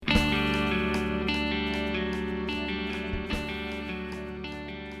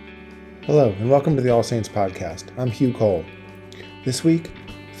Hello, and welcome to the All Saints Podcast. I'm Hugh Cole. This week,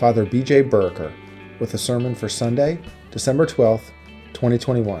 Father B.J. Buracker with a sermon for Sunday, December 12th,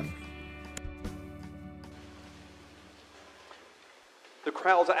 2021. The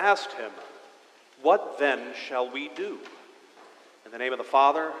crowds asked him, "What then shall we do?" In the name of the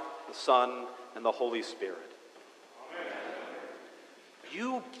Father, the Son, and the Holy Spirit. Amen.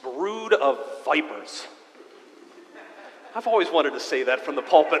 You brood of vipers. I've always wanted to say that from the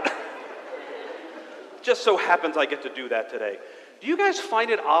pulpit. Just so happens I get to do that today. Do you guys find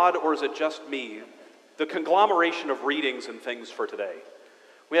it odd, or is it just me, the conglomeration of readings and things for today?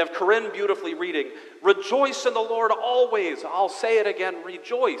 We have Corinne beautifully reading, "Rejoice in the Lord always." I'll say it again,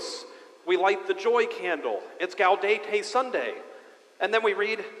 rejoice. We light the joy candle. It's Gaudete Sunday. And then we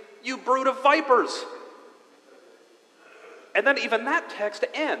read, "You brood of vipers." And then even that text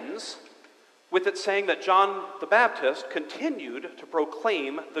ends with it saying that John the Baptist continued to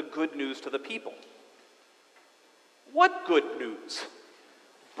proclaim the good news to the people. What good news?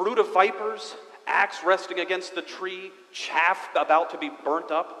 Brood of vipers, axe resting against the tree, chaff about to be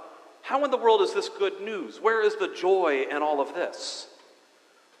burnt up. How in the world is this good news? Where is the joy in all of this?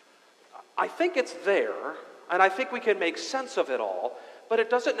 I think it's there, and I think we can make sense of it all, but it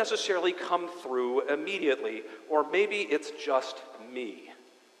doesn't necessarily come through immediately, or maybe it's just me.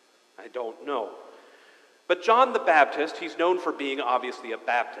 I don't know. But John the Baptist, he's known for being obviously a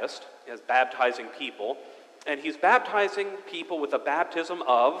Baptist, as baptizing people, and he's baptizing people with a baptism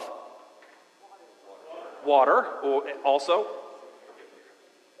of water, or also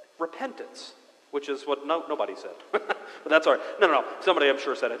repentance, which is what nobody said. But that's all right. No. Somebody I'm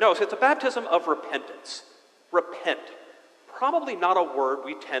sure said it. No, it's a baptism of repentance. Repent. Probably not a word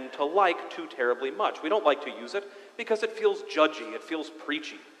we tend to like too terribly much. We don't like to use it because it feels judgy. It feels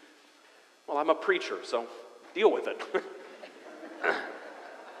preachy. Well, I'm a preacher, so deal with it.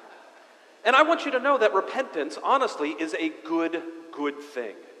 And I want you to know that repentance, honestly, is a good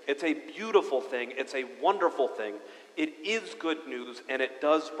thing. It's a beautiful thing. It's a wonderful thing. It is good news, and it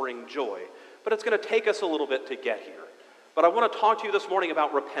does bring joy. But it's going to take us a little bit to get here. But I want to talk to you this morning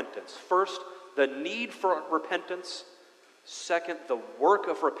about repentance. First, the need for repentance. Second, the work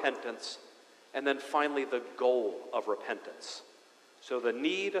of repentance. And then finally, the goal of repentance. So the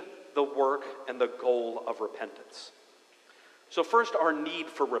need, the work, and the goal of repentance. So first, our need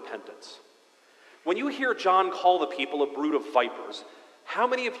for repentance. When you hear John call the people a brood of vipers, how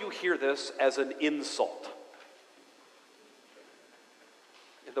many of you hear this as an insult?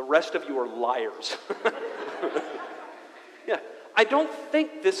 And the rest of you are liars. Yeah, I don't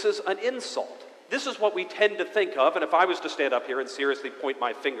think this is an insult. This is what we tend to think of, and if I was to stand up here and seriously point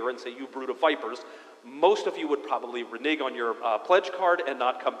my finger and say, "You brood of vipers," most of you would probably renege on your pledge card and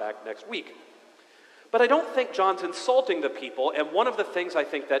not come back next week. But I don't think John's insulting the people, and one of the things I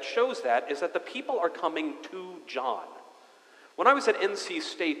think that shows that is that the people are coming to John. When I was at NC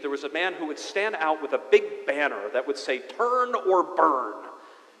State, there was a man who would stand out with a big banner that would say, "Turn or burn."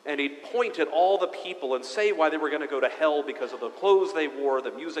 And he'd point at all the people and say why they were going to go to hell because of the clothes they wore,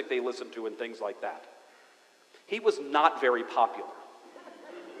 the music they listened to, and things like that. He was not very popular.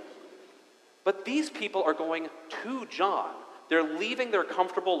 But these people are going to John. They're leaving their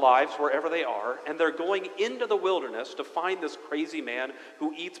comfortable lives wherever they are, and they're going into the wilderness to find this crazy man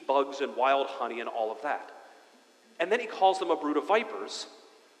who eats bugs and wild honey and all of that. And then he calls them a brood of vipers,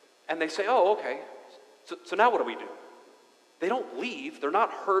 and they say, "Oh, okay, so now what do we do?" They don't leave. They're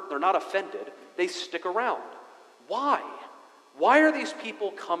not hurt. They're not offended. They stick around. Why? Why are these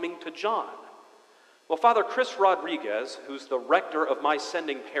people coming to John? Well, Father Chris Rodriguez, who's the rector of my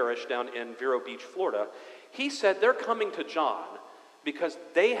sending parish down in Vero Beach, Florida, he said they're coming to John because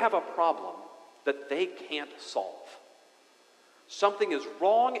they have a problem that they can't solve. Something is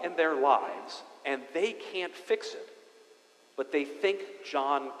wrong in their lives, and they can't fix it, but they think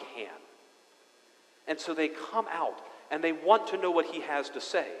John can. And so they come out, and they want to know what he has to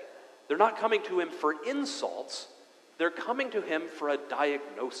say. They're not coming to him for insults. They're coming to him for a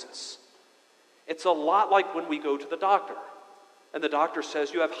diagnosis. It's a lot like when we go to the doctor, and the doctor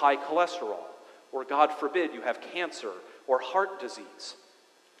says you have high cholesterol, or God forbid you have cancer or heart disease.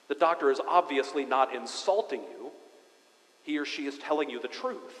 The doctor is obviously not insulting you. He or she is telling you the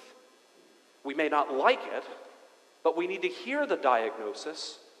truth. We may not like it, but we need to hear the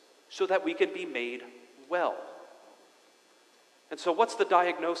diagnosis so that we can be made well. And so what's the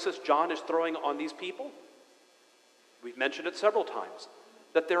diagnosis John is throwing on these people? We've mentioned it several times,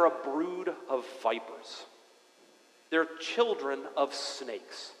 that they're a brood of vipers. They're children of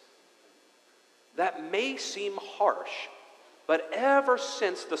snakes. That may seem harsh, but ever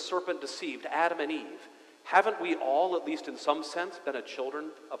since the serpent deceived Adam and Eve, Haven't we all, at least in some sense, been a children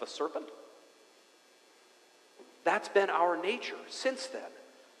of a serpent? That's been our nature since then.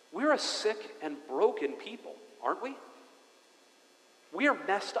 We're a sick and broken people, aren't we? We are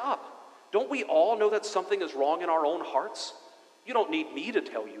messed up. Don't we all know that something is wrong in our own hearts? You don't need me to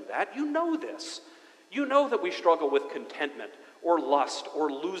tell you that. You know this. You know that we struggle with contentment or lust or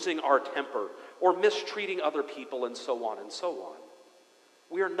losing our temper or mistreating other people and so on and so on.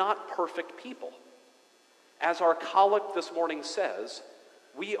 We are not perfect people. As our collect this morning says,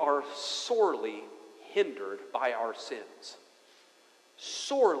 we are sorely hindered by our sins.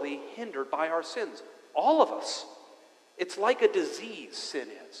 Sorely hindered by our sins. All of us. It's like a disease, sin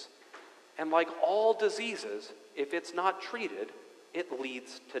is. And like all diseases, if it's not treated, it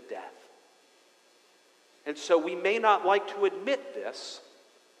leads to death. And so we may not like to admit this,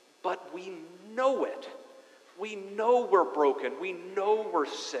 but we know it. We know we're broken. We know we're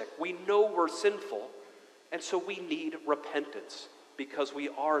sick. We know we're sinful. And so we need repentance because we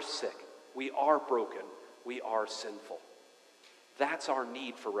are sick. We are broken. We are sinful. That's our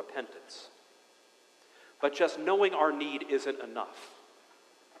need for repentance. But just knowing our need isn't enough.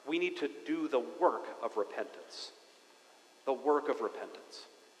 We need to do the work of repentance. The work of repentance.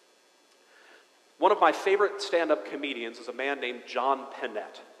 One of my favorite stand-up comedians is a man named John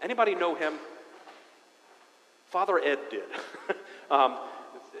Pinette. Anybody know him? Father Ed did.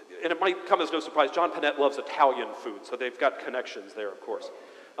 And it might come as no surprise, John Pinette loves Italian food, so they've got connections there, of course.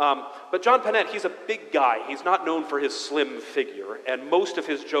 But John Pinette, he's a big guy. He's not known for his slim figure, and most of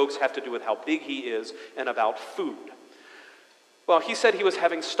his jokes have to do with how big he is and about food. Well, he said he was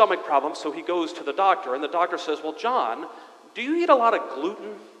having stomach problems, so he goes to the doctor, and the doctor says, well, John, do you eat a lot of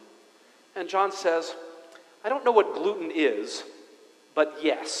gluten? And John says, I don't know what gluten is, but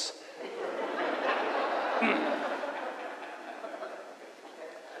yes.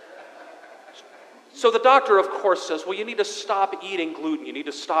 So the doctor, of course, says, well, you need to stop eating gluten. You need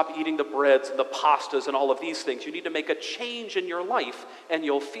to stop eating the breads and the pastas and all of these things. You need to make a change in your life, and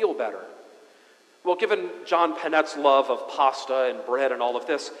you'll feel better. Well, given John Pinette's love of pasta and bread and all of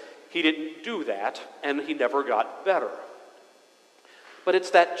this, he didn't do that, and he never got better. But it's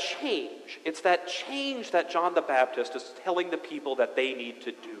that change. It's that change that John the Baptist is telling the people that they need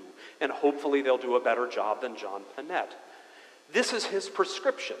to do, and hopefully they'll do a better job than John Pinette. This is his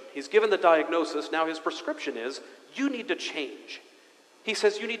prescription. He's given the diagnosis. Now his prescription is, you need to change. He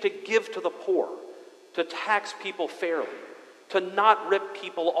says you need to give to the poor, to tax people fairly, to not rip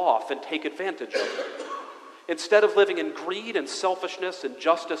people off and take advantage of them. Instead of living in greed and selfishness,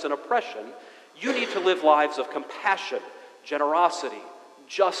 injustice and oppression, you need to live lives of compassion, generosity,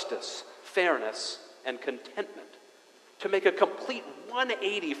 justice, fairness, and contentment. To make a complete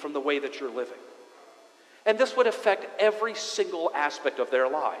 180 from the way that you're living. And this would affect every single aspect of their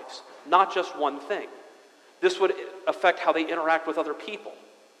lives, not just one thing. This would affect how they interact with other people,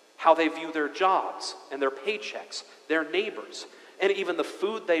 how they view their jobs and their paychecks, their neighbors, and even the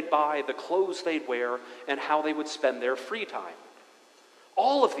food they'd buy, the clothes they'd wear, and how they would spend their free time.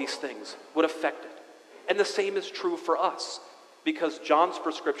 All of these things would affect it. And the same is true for us, because John's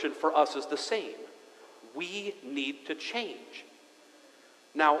prescription for us is the same. We need to change.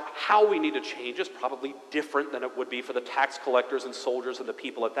 Now, how we need to change is probably different than it would be for the tax collectors and soldiers and the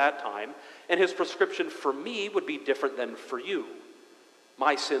people at that time. And his prescription for me would be different than for you.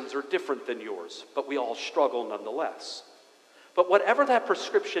 My sins are different than yours, but we all struggle nonetheless. But whatever that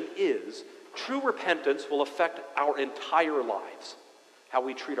prescription is, true repentance will affect our entire lives. How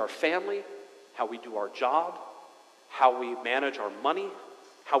we treat our family, how we do our job, how we manage our money,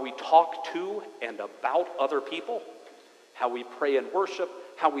 how we talk to and about other people, how we pray and worship,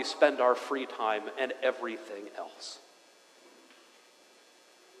 how we spend our free time, and everything else.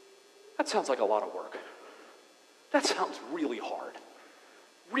 That sounds like a lot of work. That sounds really hard.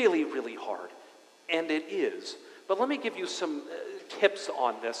 Really, really hard. And it is. But let me give you some tips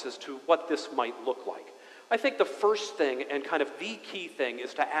on this as to what this might look like. I think the first thing, and kind of the key thing,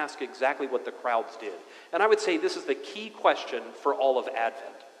 is to ask exactly what the crowds did. And I would say this is the key question for all of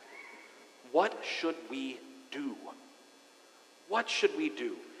Advent. What should we do? What should we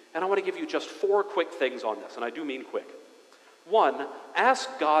do? And I want to give you just 4 quick things on this, and I do mean quick. 1, ask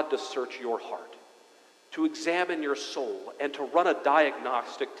God to search your heart, to examine your soul, and to run a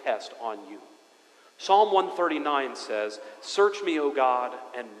diagnostic test on you. Psalm 139 says, "Search me, O God,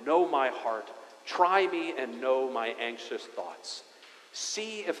 and know my heart. Try me and know my anxious thoughts.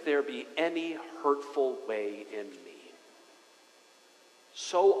 See if there be any hurtful way in me."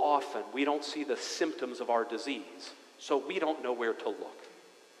 So often we don't see the symptoms of our disease, so we don't know where to look.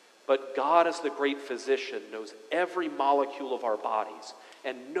 But God, as the great physician, knows every molecule of our bodies,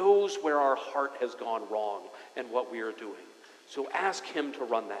 and knows where our heart has gone wrong and what we are doing. So ask him to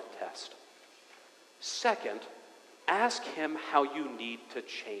run that test. Second, ask him how you need to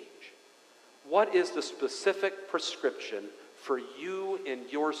change. What is the specific prescription for you in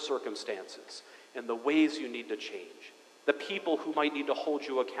your circumstances and the ways you need to change? The people who might need to hold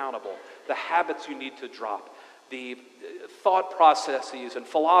you accountable, the habits you need to drop, the thought processes and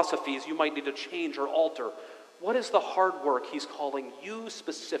philosophies you might need to change or alter. What is the hard work he's calling you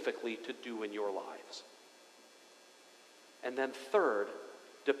specifically to do in your lives? And then third,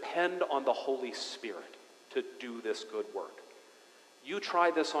 depend on the Holy Spirit to do this good work. You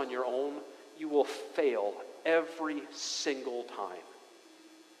try this on your own, you will fail every single time.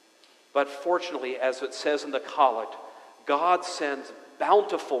 But fortunately, as it says in the collect, God sends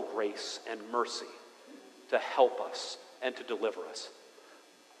bountiful grace and mercy to help us and to deliver us.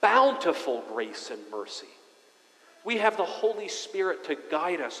 Bountiful grace and mercy. We have the Holy Spirit to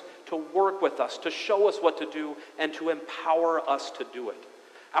guide us, to work with us, to show us what to do, and to empower us to do it.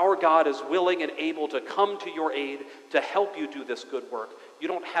 Our God is willing and able to come to your aid to help you do this good work. You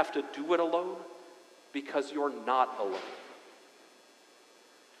don't have to do it alone because you're not alone.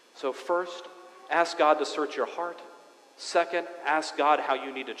 So first, ask God to search your heart. Second, ask God how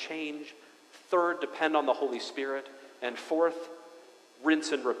you need to change. Third, depend on the Holy Spirit. And fourth,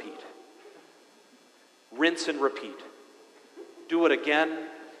 rinse and repeat. Rinse and repeat. Do it again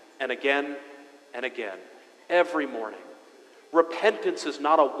and again and again. Every morning. Repentance is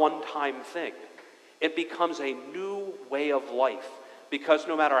not a one-time thing. It becomes a new way of life. Because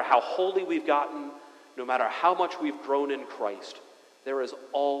no matter how holy we've gotten, no matter how much we've grown in Christ, there is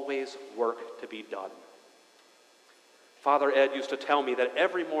always work to be done. Father Ed used to tell me that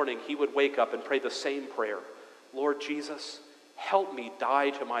every morning he would wake up and pray the same prayer. Lord Jesus, help me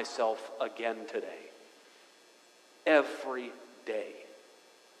die to myself again today. Every day.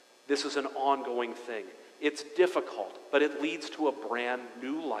 This is an ongoing thing. It's difficult, but it leads to a brand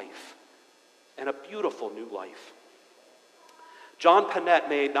new life and a beautiful new life. John Panette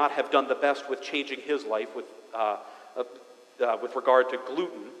may not have done the best with changing his life with regard to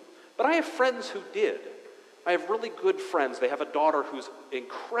gluten, but I have friends who did. I have really good friends. They have a daughter who's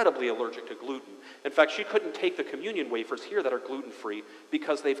incredibly allergic to gluten. In fact, she couldn't take the communion wafers here that are gluten-free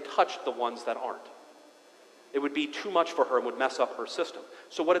because they've touched the ones that aren't. It would be too much for her and would mess up her system.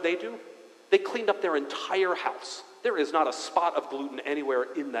 So what did they do? They cleaned up their entire house. There is not a spot of gluten anywhere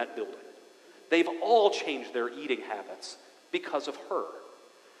in that building. They've all changed their eating habits because of her.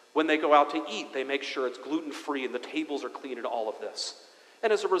 When they go out to eat, they make sure it's gluten-free and the tables are clean and all of this.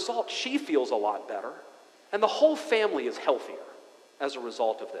 And as a result, she feels a lot better. And the whole family is healthier as a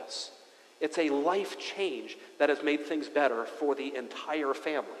result of this. It's a life change that has made things better for the entire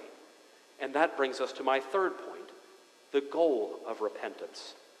family. And that brings us to my third point, the goal of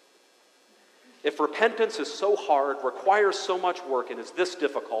repentance. If repentance is so hard, requires so much work, and is this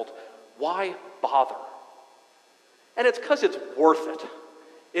difficult, why bother? And it's because it's worth it.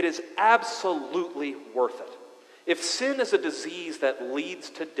 It is absolutely worth it. If sin is a disease that leads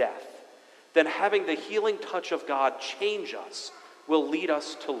to death, then having the healing touch of God change us will lead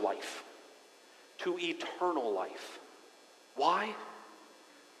us to life, to eternal life. Why?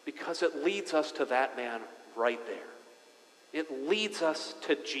 Because it leads us to that man right there. It leads us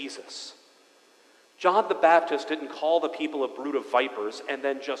to Jesus. John the Baptist didn't call the people a brood of vipers and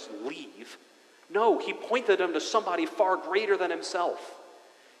then just leave. No, he pointed them to somebody far greater than himself.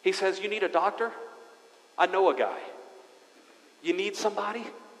 He says, you need a doctor? I know a guy. You need somebody?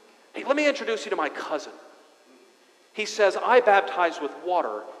 Hey, let me introduce you to my cousin. He says, I baptize with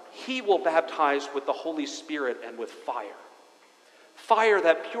water. He will baptize with the Holy Spirit and with fire. Fire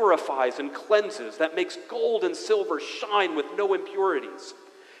that purifies and cleanses, that makes gold and silver shine with no impurities.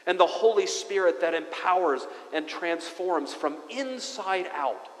 And the Holy Spirit that empowers and transforms from inside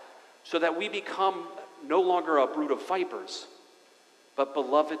out so that we become no longer a brood of vipers, but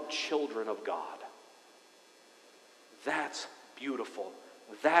beloved children of God. That's beautiful.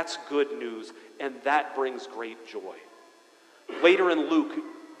 That's good news, and that brings great joy. Later in Luke,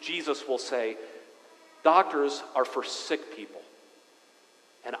 Jesus will say, doctors are for sick people,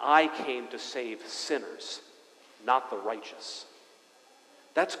 and I came to save sinners, not the righteous.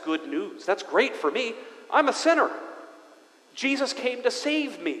 That's good news. That's great for me. I'm a sinner. Jesus came to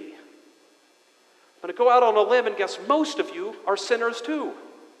save me. I'm going to go out on a limb and guess most of you are sinners too.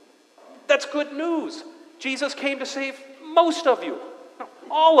 That's good news. Jesus came to save most of you.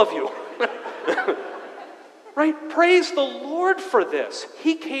 All of you. Right? Praise the Lord for this.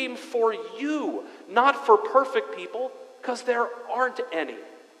 He came for you, not for perfect people, because there aren't any.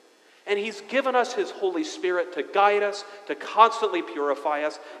 And he's given us his Holy Spirit to guide us, to constantly purify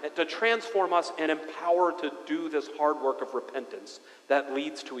us, and to transform us and empower to do this hard work of repentance that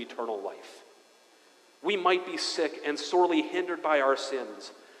leads to eternal life. We might be sick and sorely hindered by our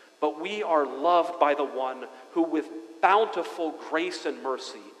sins, but we are loved by the one who with bountiful grace and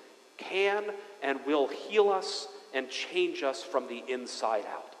mercy can and will heal us and change us from the inside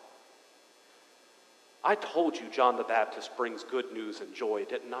out. I told you John the Baptist brings good news and joy,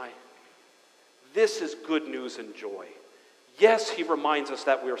 didn't I? This is good news and joy. Yes, he reminds us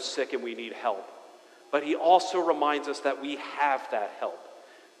that we're sick and we need help, but he also reminds us that we have that help.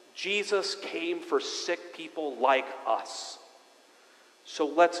 Jesus came for sick people like us. So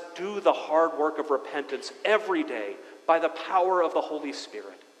let's do the hard work of repentance every day by the power of the Holy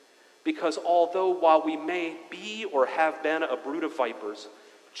Spirit. Because although while we may be or have been a brood of vipers,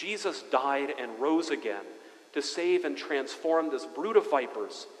 Jesus died and rose again to save and transform this brood of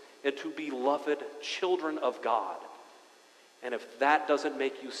vipers into beloved children of God. And if that doesn't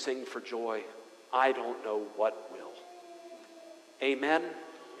make you sing for joy, I don't know what will. Amen?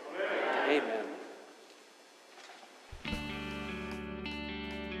 Amen. Amen.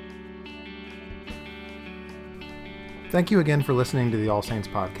 Thank you again for listening to the All Saints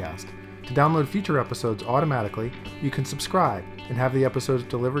podcast. To download future episodes automatically, you can subscribe and have the episodes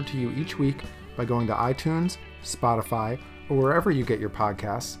delivered to you each week by going to iTunes, Spotify, or wherever you get your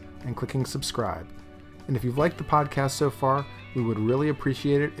podcasts and clicking subscribe. And if you've liked the podcast so far, we would really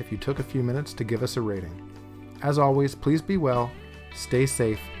appreciate it if you took a few minutes to give us a rating. As always, please be well, stay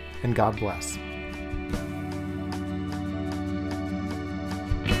safe, and God bless.